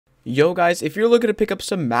Yo guys, if you're looking to pick up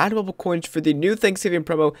some Madden Mobile coins for the new Thanksgiving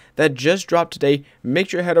promo that just dropped today, make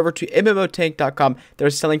sure you head over to MMOtank.com.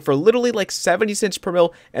 They're selling for literally like 70 cents per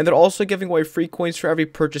mil, and they're also giving away free coins for every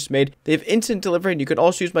purchase made. They have instant delivery, and you can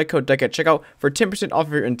also use my code Duck at checkout for 10% off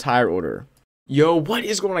of your entire order. Yo, what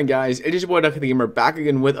is going on, guys? It is your boy DuckyTheGamer back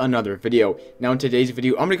again with another video. Now in today's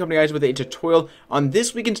video, I'm going to come to you guys with a tutorial on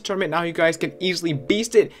this weekend's tournament. Now you guys can easily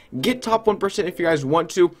beast it, get top 1% if you guys want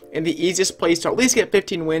to, and the easiest place to at least get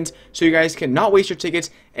 15 wins so you guys can not waste your tickets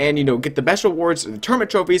and, you know, get the best rewards. The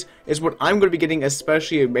tournament trophies is what I'm going to be getting,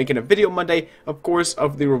 especially making a video Monday, of course,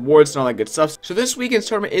 of the rewards and all that good stuff. So this weekend's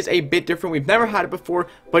tournament is a bit different. We've never had it before,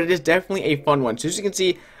 but it is definitely a fun one. So as you can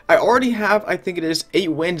see, I already have, I think it is 8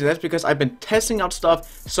 wins, and that's because I've been testing out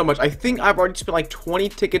stuff so much. I think I've already spent like 20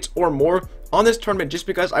 tickets or more on this tournament just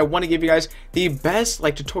because I want to give you guys the best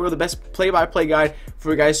like tutorial, the best play-by-play guide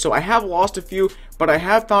for you guys. So I have lost a few, but I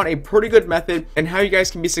have found a pretty good method and how you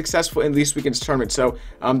guys can be successful in this weekend's tournament. So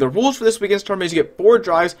the rules for this weekend's tournament is you get 4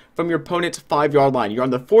 drives from your opponent's 5-yard line. You're on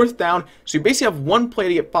the 4th down, so you basically have 1 play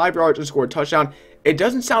to get 5 yards and score a touchdown. It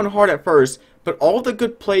doesn't sound hard at first, but all the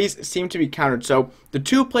good plays seem to be countered. So the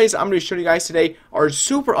 2 plays I'm going to show you guys today are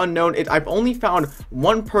super unknown. I've only found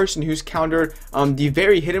 1 person who's countered the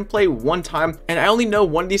very hidden play 1 time, and I only know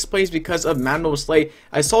 1 of these plays because of Madden Mobile Slay.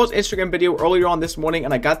 I saw his Instagram video earlier on this morning,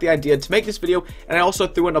 and I got the idea to make this video, and I also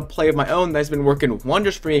threw in a play of my own that's been working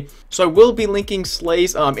wonders for me. So I will be linking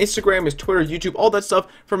Slay's Instagram, his Twitter, YouTube, all that stuff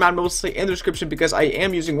for Madden Mobile Slay in the description because I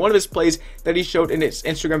am using one of his plays that he showed in his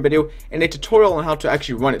Instagram video and a tutorial on how to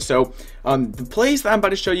actually run it. So the plays that I'm about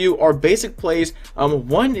to show you are basic plays.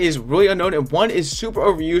 1 is really unknown and 1 is super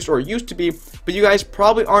overused, or used to be, but you guys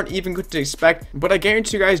probably aren't even going to expect. But I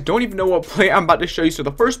guarantee you guys don't even know what play I'm about to show you. So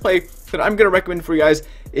the first play that I'm going to recommend for you guys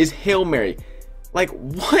is Hail Mary. Like,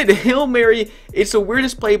 what? Hail Mary? It's the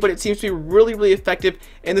weirdest play, but it seems to be really effective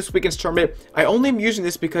in this weekend's tournament. I only am using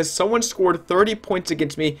this because someone scored 30 points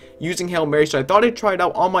against me using Hail Mary, so I thought I'd try it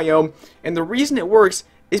out on my own. And the reason it works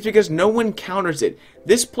is because no one counters it.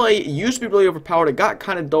 This play used to be really overpowered. It got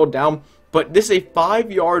kind of dulled down, but this is a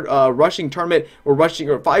 5-yard rushing tournament, or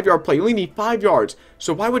 5-yard play. You only need 5 yards.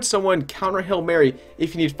 So why would someone counter Hail Mary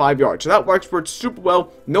if you need 5 yards? So that works for it super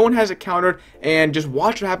well. No one has it countered, and just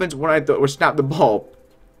watch what happens when I snap the ball.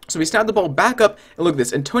 So we snap the ball back up, and look at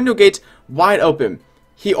this. Antonio Gates wide open.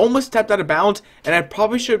 He almost stepped out of bounds, and I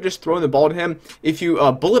probably should have just thrown the ball to him. If you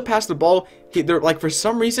bullet pass the ball, like for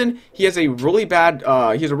some reason he has a really bad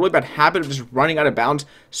habit of just running out of bounds.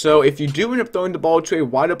 So if you do end up throwing the ball to a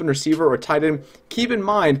wide open receiver or tight end, keep in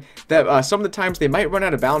mind that some of the times they might run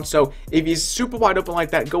out of bounds. So if he's super wide open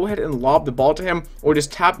like that, go ahead and lob the ball to him, or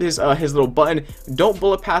just tap his little button. Don't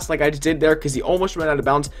bullet pass like I just did there, because he almost ran out of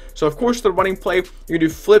bounds. So of course the running play, you're gonna do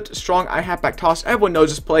flipped strong I halfback toss. Everyone knows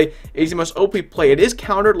this play. It is the most OP play. It is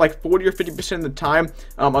countered like 40 or 50% of the time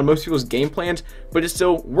on most people's game plans, but it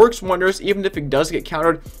still works wonders. Even if it does get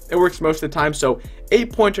countered, it works most of the time. So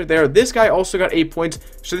 8 points are there. This guy also got 8 points,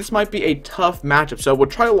 so this might be a tough matchup. So we'll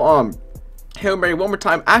try Hail Mary one more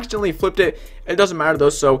time. Accidentally flipped it. It doesn't matter though,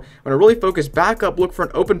 so I'm gonna really focus back up, look for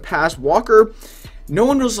an open pass. Walker, no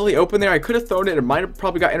one was really open there. I could have thrown it. It might have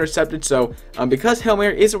probably got intercepted. So because Hail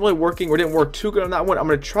Mary isn't really working, or didn't work too good on that one, I'm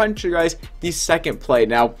going to try and show you guys the second play.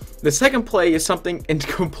 Now, the second play is something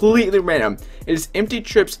completely random. It is empty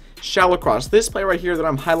trips, shallow cross. This play right here that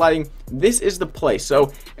I'm highlighting, this is the play.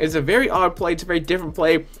 So it's a very odd play. It's a very different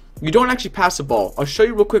play. You don't actually pass the ball. I'll show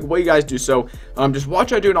you real quick what you guys do. So just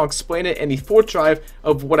watch what I do, and I'll explain it in the 4th drive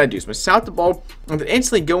of what I do. So I'm going to snap the ball and then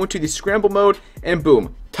instantly go into the scramble mode, and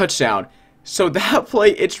boom, touchdown. So that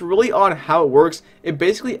play, it's really on how it works. It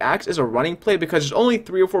basically acts as a running play because there's only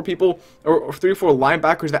 3 or 4 people, or 3 or 4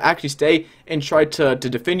 linebackers that actually stay and try to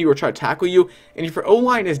defend you or try to tackle you. And if your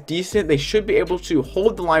O-line is decent, they should be able to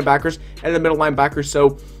hold the linebackers and the middle linebackers.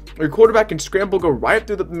 So your quarterback can scramble, go right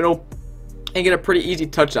through the middle, and get a pretty easy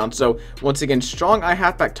touchdown. So once again, strong I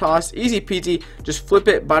halfback toss, easy peasy, just flip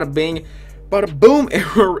it, bada bing, bada boom, and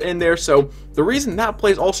we're in there. So the reason that play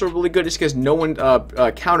is also really good is because no one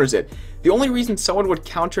counters it. The only reason someone would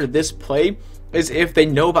counter this play is if they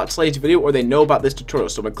know about Slay's video or they know about this tutorial.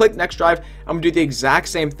 So I'm going to click next drive. I'm going to do the exact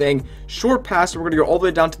same thing. Short pass, we're going to go all the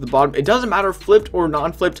way down to the bottom. It doesn't matter flipped or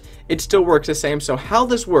non-flipped. It still works the same. So how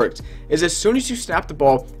this works is as soon as you snap the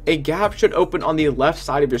ball, a gap should open on the left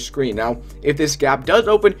side of your screen. Now, if this gap does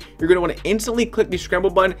open, you're going to want to instantly click the scramble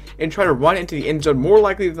button and try to run into the end zone. More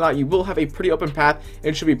likely than not, you will have a pretty open path, and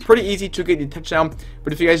it should be pretty easy to get the touchdown.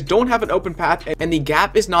 But if you guys don't have an open path and the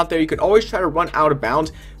gap is not there, you can always try to run out of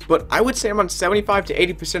bounds. But I would say I'm on 75 to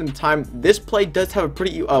 80% of the time, this play does have a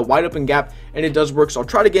pretty wide open gap, and it does work. So I'll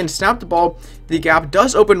try it again, snap the ball. The gap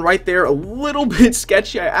does open right there, a little bit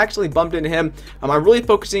sketchy. I actually bumped into him. I'm really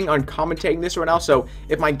focusing on commentating this right now, so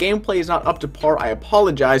if my gameplay is not up to par, I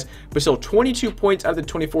apologize. But still, 22 points out of the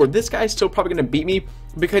 24. This guy's still probably going to beat me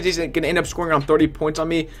because he's going to end up scoring around 30 points on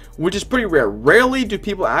me, which is pretty rare. Rarely do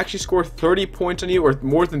people actually score 30 points on you, or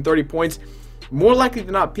more than 30 points. More likely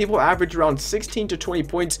than not, people average around 16 to 20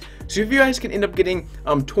 points. So if you guys can end up getting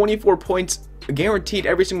 24 points guaranteed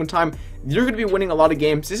every single time, you're going to be winning a lot of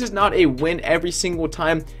games. This is not a win every single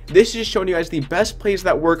time. This is just showing you guys the best plays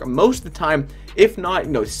that work most of the time, if not,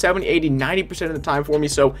 70, 80, 90% of the time for me.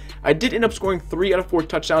 So I did end up scoring 3 out of 4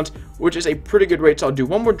 touchdowns, which is a pretty good rate. So I'll do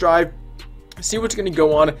one more drive, see what's going to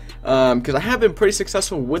go on, because I have been pretty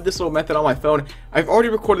successful with this little method on my phone. I've already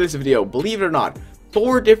recorded this video, believe it or not,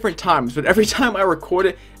 4 different times, but every time I record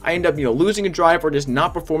it, I end up, losing a drive or just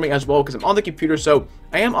not performing as well because I'm on the computer. So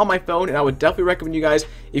I am on my phone, and I would definitely recommend you guys,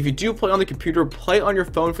 if you do play on the computer, play on your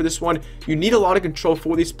phone for this one. You need a lot of control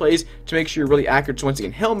for these plays to make sure you're really accurate. So once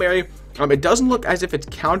again, Hail Mary. It doesn't look as if it's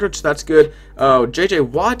countered, so that's good. JJ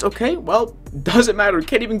Watt, okay, well, doesn't matter.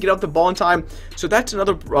 Can't even get out the ball in time. So that's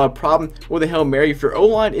another problem with a Hail Mary. If your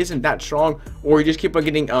O-line isn't that strong, or you just keep on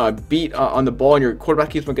getting beat on the ball and your quarterback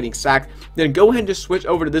keeps on getting sacked, then go ahead and just switch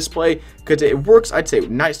over to this play because it works, I'd say,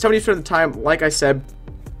 70% of the time. Like I said,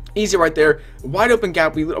 easy right there. Wide open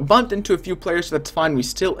gap. We bumped into a few players, so that's fine. We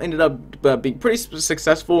still ended up being pretty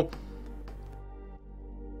successful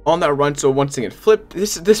on that run. So once again, flip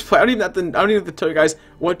this play. I don't even have to tell you guys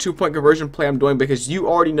what 2-point conversion play I'm doing because you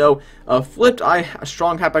already know. Flipped a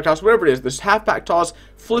strong halfback toss, whatever it is. This halfback toss,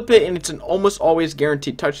 flip it, and it's an almost always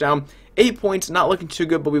guaranteed touchdown. 8 points, not looking too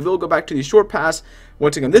good, but we will go back to the short pass.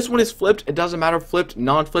 Once again, this one is flipped. It doesn't matter, flipped,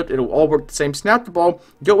 non-flipped, it'll all work the same. Snap the ball,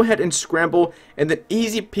 go ahead and scramble, and then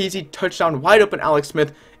easy peasy touchdown, wide open Alex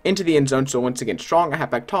Smith into the end zone. So once again, strong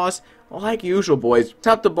halfback toss, like usual, boys.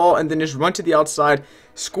 Tap the ball and then just run to the outside,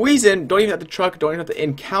 squeeze in. Don't even have to truck, don't even have to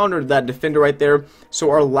encounter that defender right there. So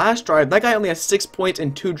our last drive, that guy only has 6 points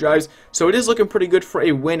in 2 drives, so it is looking pretty good for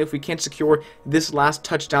a win if we can secure this last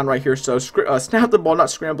touchdown right here. So snap the ball, not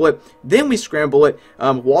scramble it, then we scramble it.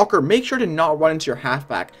 Walker, make sure to not run into your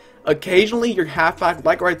halfback. Occasionally your halfback,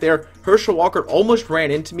 like right there, Herschel Walker almost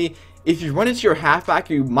ran into me. If you run into your halfback,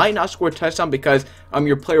 you might not score a touchdown because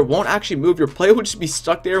your player won't actually move. Your player will just be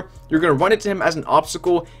stuck there. You're going to run into him as an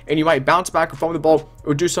obstacle, and you might bounce back or fumble the ball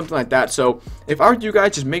or do something like that. So if I were you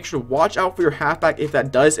guys, just make sure to watch out for your halfback if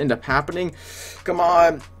that does end up happening. Come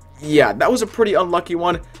on. Yeah, that was a pretty unlucky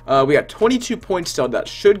one. We got 22 points still. That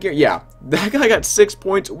should get, yeah, that guy got 6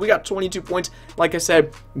 points. We got 22 points. Like I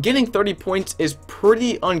said, getting 30 points is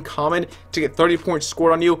pretty uncommon to get 30 points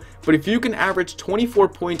scored on you. But if you can average 24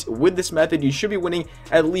 points with this method, you should be winning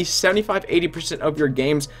at least 75-80% of your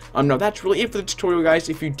games. Now, that's really it for the tutorial, guys.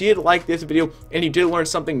 If you did like this video and you did learn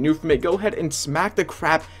something new from it, go ahead and smack the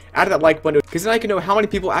crap out of that like button, because then I can know how many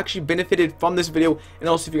people actually benefited from this video. And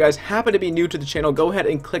also, if you guys happen to be new to the channel, go ahead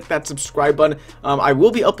and click that subscribe button. I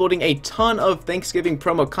will be uploading a ton of Thanksgiving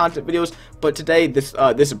promo content videos, but today this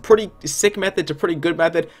is a pretty sick method. It's a pretty good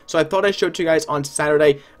method, so I thought I'd show it to you guys on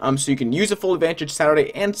Saturday, so you can use the full advantage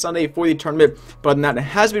Saturday and Sunday for the tournament. But other than that, it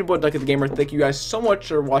has been your boy DuckyTheGamer. Thank you guys so much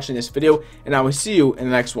for watching this video, and I will see you in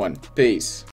the next one. Peace.